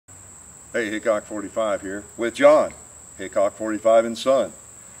Hey, Hickok 45 here with John, Hickok 45 and Son.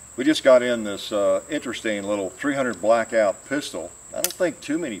 We just got in this interesting little 300 Blackout pistol. I don't think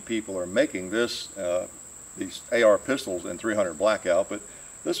too many people are making this, these AR pistols in 300 Blackout, but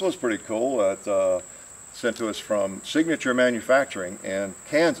this was pretty cool. It sent to us from Signature Manufacturing in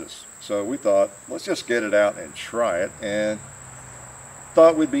Kansas. So we thought, let's just get it out and try it, and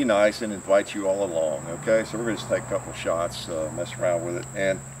thought we'd be nice and invite you all along. Okay, so we're going to take a couple shots, mess around with it,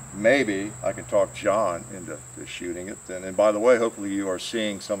 and maybe I can talk John into shooting it. And by the way, hopefully you are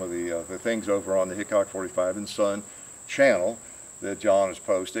seeing some of the things over on the Hickok 45 and Son channel that John is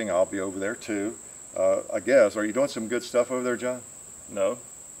posting. I'll be over there too. I guess, are you doing some good stuff over there, John? No.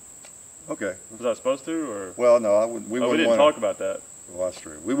 Okay. Was I supposed to, or? Well, no, I wouldn't. We didn't talk about that. Well, that's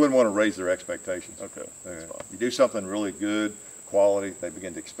true. We wouldn't want to raise their expectations. Okay. That's fine. You do something really good, quality, they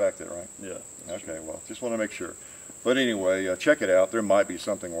begin to expect it, right? Yeah. Okay, well, just want to make sure. But anyway, check it out. There might be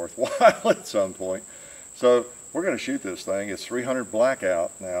something worthwhile at some point. So we're going to shoot this thing. It's 300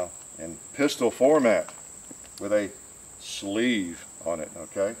 Blackout now in pistol format with a sleeve on it,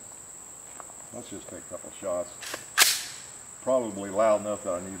 okay? Let's just take a couple shots. Probably loud enough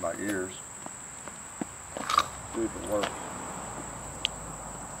that I need my ears. See if it works.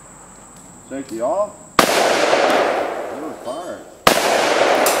 Safety off. It was fired.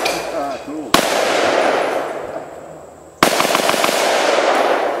 Ah, cool.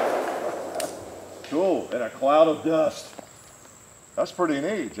 Cool, and a cloud of dust. That's pretty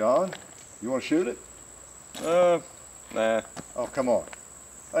neat, John. You want to shoot it? Nah. Oh, come on.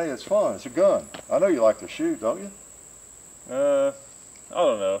 Hey, it's fun. It's a gun. I know you like to shoot, don't you? I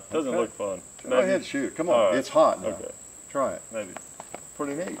don't know. It doesn't look fun. Go ahead and shoot. Come on. Right. It's hot now. Okay. Try it. Maybe.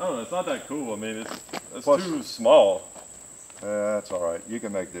 Pretty neat. I don't know. It's not that cool. I mean, it's Plus, too small. that's all right. You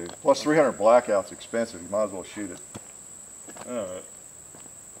can make do. Plus, 300 Blackout's expensive. You might as well shoot it. All right.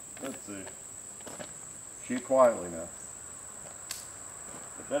 Let's see. Shoot quietly now.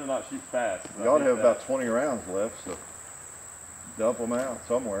 It better not shoot fast. You ought to have about 20 rounds left, so dump them out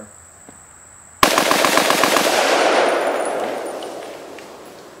somewhere.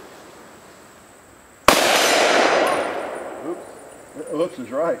 Oops. Oops is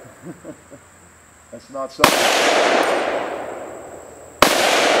right. That's not something.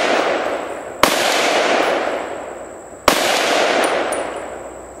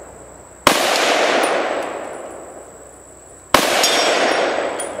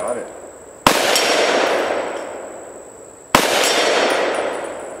 Got it.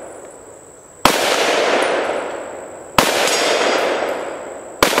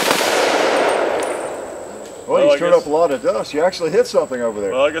 Well, you stirred up a lot of dust. You actually hit something over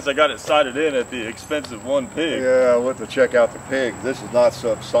there. Well, I guess I got it sighted in at the expensive one pig. Yeah, I went to check out the pig. This is not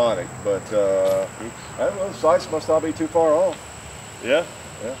subsonic, but the sights must not be too far off. Yeah?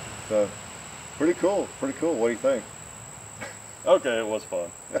 Yeah, so pretty cool, pretty cool. What do you think? Okay, it was fun.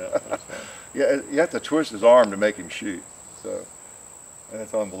 Yeah, it was fun. Yeah, you have to twist his arm to make him shoot, so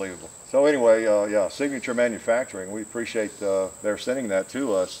that's unbelievable. So anyway, yeah, Signature Manufacturing, we appreciate their sending that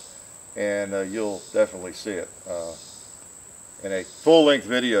to us, and you'll definitely see it in a full-length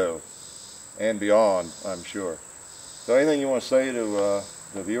video and beyond, I'm sure. So anything you want to say to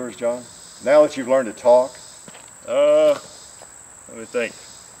the viewers, John? Now that you've learned to talk? Let me think.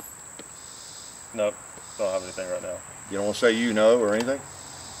 Nope, don't have anything right now. You don't want to say you know or anything?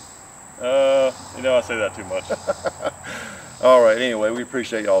 You know, I say that too much. All right, anyway, we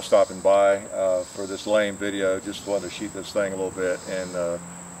appreciate y'all stopping by for this lame video. Just wanted to shoot this thing a little bit, and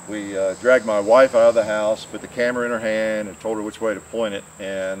we dragged my wife out of the house, put the camera in her hand, and told her which way to point it,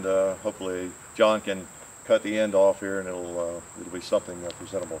 and hopefully John can cut the end off here, and it'll be something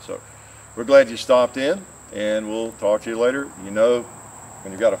presentable. So we're glad you stopped in, and we'll talk to you later. You know,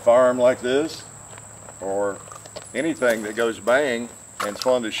 when you've got a firearm like this, or anything that goes bang and it's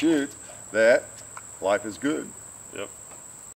fun to shoot, that life is good. Yep.